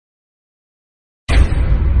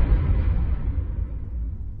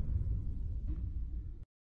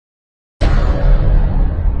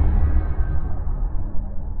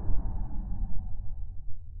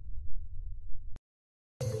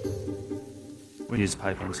We use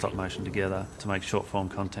paper and stop motion together to make short form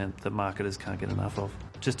content that marketers can't get enough of.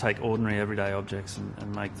 Just take ordinary everyday objects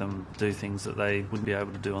and make them do things that they wouldn't be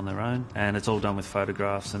able to do on their own. And it's all done with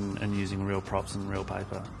photographs and using real props and real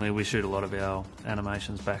paper. We shoot a lot of our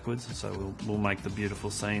animations backwards, so we'll make the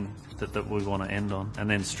beautiful scene that we want to end on, and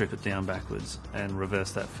then strip it down backwards and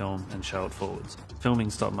reverse that film and show it forwards. Filming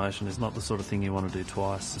stop motion is not the sort of thing you want to do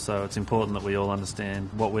twice, so it's important that we all understand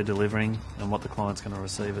what we're delivering and what the client's going to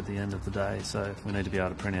receive at the end of the day. So we need to be able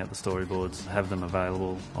to print out the storyboards, have them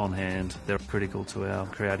available on hand. They're critical to our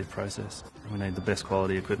creative process. We need the best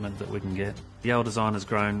quality equipment that we can get. The Yale design has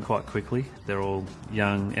grown quite quickly. They're all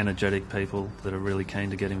young, energetic people that are really keen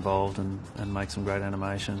to get involved and make some great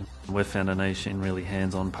animation. We've found a niche in really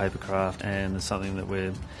hands-on paper craft, and it's something that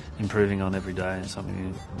we're improving on every day and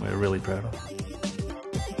something we're really proud of.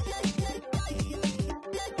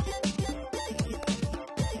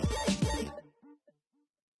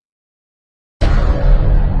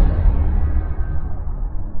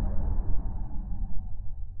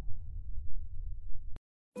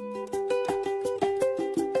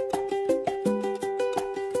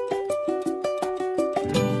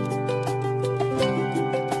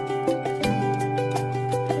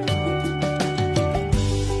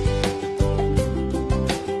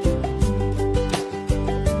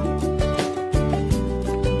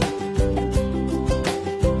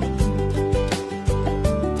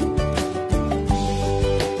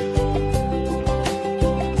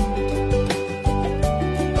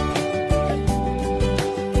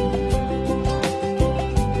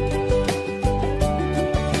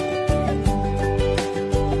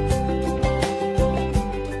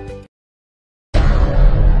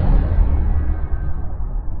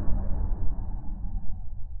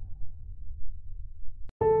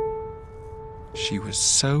 She was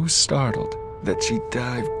so startled that she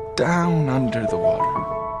dived down under the water.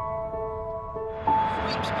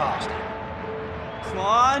 Flips past him. Come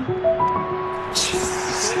on!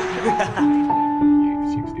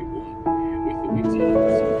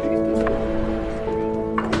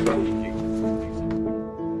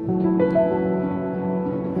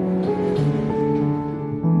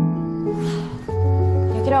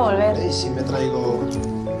 Yo quiero volver. ¿Y si me traigo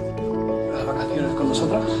las vacaciones con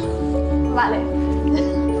nosotros? Vale.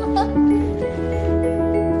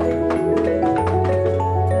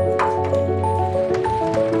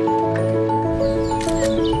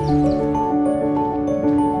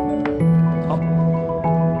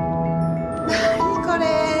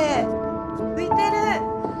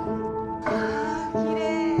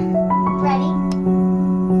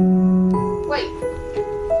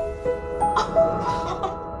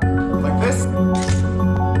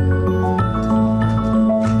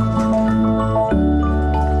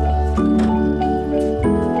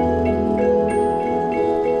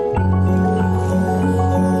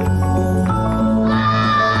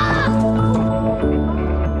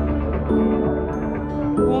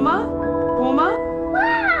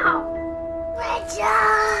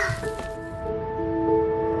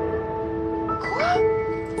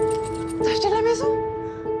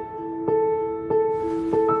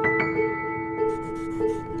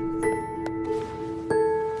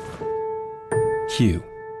 Q.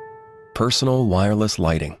 Personal wireless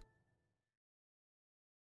lighting.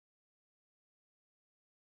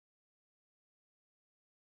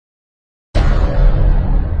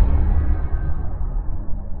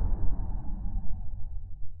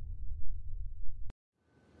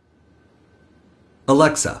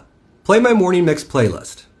 Alexa, play my morning mix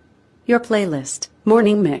playlist. Your playlist,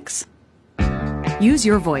 Morning Mix. Use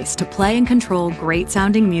your voice to play and control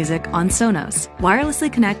great-sounding music on Sonos.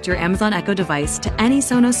 Wirelessly connect your Amazon Echo device to any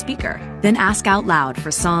Sonos speaker. Then ask out loud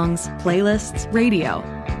for songs, playlists, radio.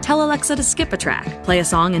 Tell Alexa to skip a track, play a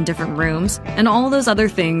song in different rooms, and all those other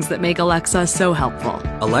things that make Alexa so helpful.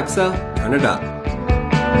 Alexa, turn it up.